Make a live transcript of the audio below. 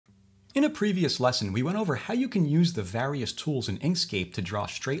In a previous lesson, we went over how you can use the various tools in Inkscape to draw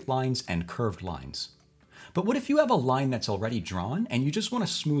straight lines and curved lines. But what if you have a line that's already drawn and you just want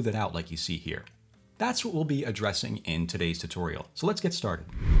to smooth it out like you see here? That's what we'll be addressing in today's tutorial. So let's get started.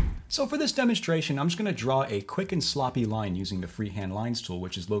 So for this demonstration, I'm just going to draw a quick and sloppy line using the freehand lines tool,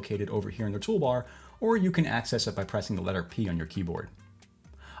 which is located over here in the toolbar, or you can access it by pressing the letter P on your keyboard.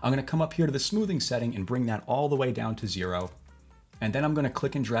 I'm going to come up here to the smoothing setting and bring that all the way down to 0. And then I'm going to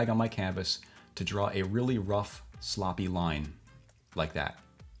click and drag on my canvas to draw a really rough, sloppy line like that.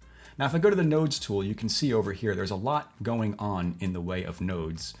 Now, if I go to the nodes tool, you can see over here, there's a lot going on in the way of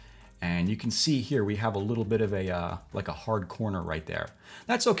nodes. And you can see here, we have a little bit of like a hard corner right there.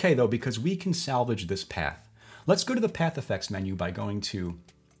 That's okay though, because we can salvage this path. Let's go to the Path Effects menu by going to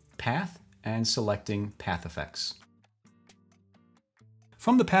Path and selecting Path Effects.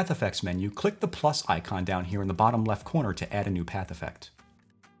 From the Path Effects menu, click the plus icon down here in the bottom left corner to add a new path effect.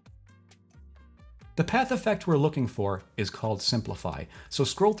 The path effect we're looking for is called Simplify. So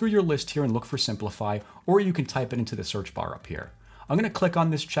scroll through your list here and look for Simplify, or you can type it into the search bar up here. I'm going to click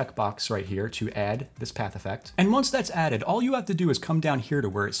on this checkbox right here to add this path effect. And once that's added, all you have to do is come down here to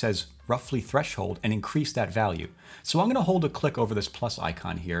where it says roughly threshold and increase that value. So I'm going to hold a click over this plus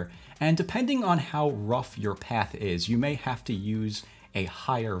icon here. And depending on how rough your path is, you may have to use a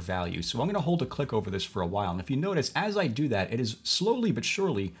higher value. So I'm going to hold a click over this for a while. And if you notice, as I do that, it is slowly but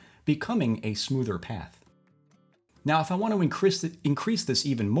surely becoming a smoother path. Now, if I want to increase this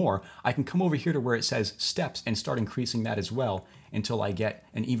even more, I can come over here to where it says steps and start increasing that as well until I get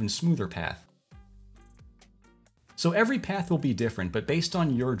an even smoother path. So every path will be different, but based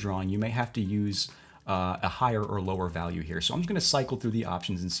on your drawing, you may have to use a higher or lower value here. So I'm just going to cycle through the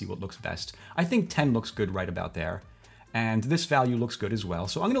options and see what looks best. I think 10 looks good right about there. And this value looks good as well.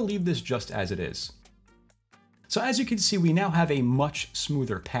 So I'm going to leave this just as it is. So as you can see, we now have a much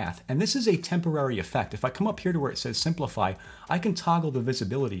smoother path, and this is a temporary effect. If I come up here to where it says Simplify, I can toggle the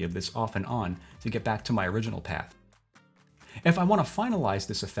visibility of this off and on to get back to my original path. If I want to finalize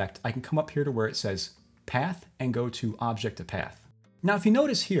this effect, I can come up here to where it says Path and go to Object to Path. Now, if you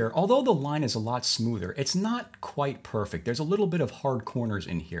notice here, although the line is a lot smoother, it's not quite perfect. There's a little bit of hard corners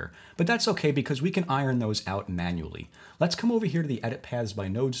in here, but that's okay because we can iron those out manually. Let's come over here to the Edit Paths by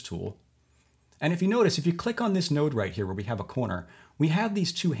Nodes tool. And if you notice, if you click on this node right here where we have a corner, we have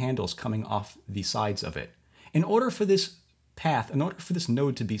these two handles coming off the sides of it. In order for this path, in order for this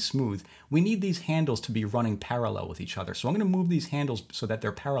node to be smooth, we need these handles to be running parallel with each other. So I'm going to move these handles so that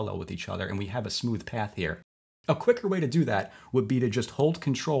they're parallel with each other and we have a smooth path here. A quicker way to do that would be to just hold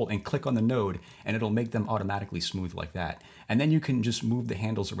Control and click on the node, and it'll make them automatically smooth like that. And then you can just move the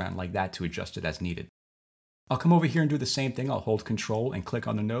handles around like that to adjust it as needed. I'll come over here and do the same thing. I'll hold Control and click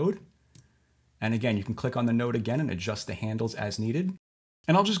on the node. And again, you can click on the node again and adjust the handles as needed.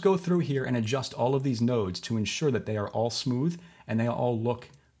 And I'll just go through here and adjust all of these nodes to ensure that they are all smooth and they all look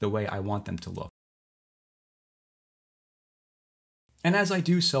the way I want them to look. And as I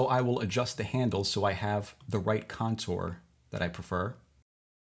do so, I will adjust the handles so I have the right contour that I prefer.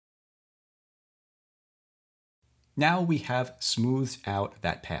 Now we have smoothed out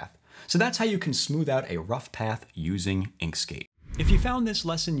that path. So that's how you can smooth out a rough path using Inkscape. If you found this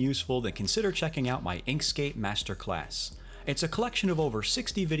lesson useful, then consider checking out my Inkscape Masterclass. It's a collection of over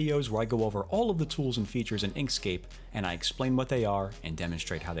 60 videos where I go over all of the tools and features in Inkscape, and I explain what they are and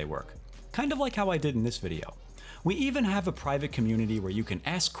demonstrate how they work. Kind of like how I did in this video. We even have a private community where you can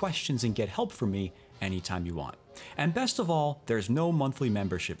ask questions and get help from me anytime you want. And best of all, there's no monthly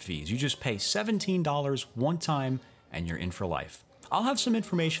membership fees. You just pay $17 one time and you're in for life. I'll have some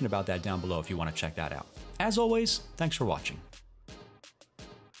information about that down below if you want to check that out. As always, thanks for watching.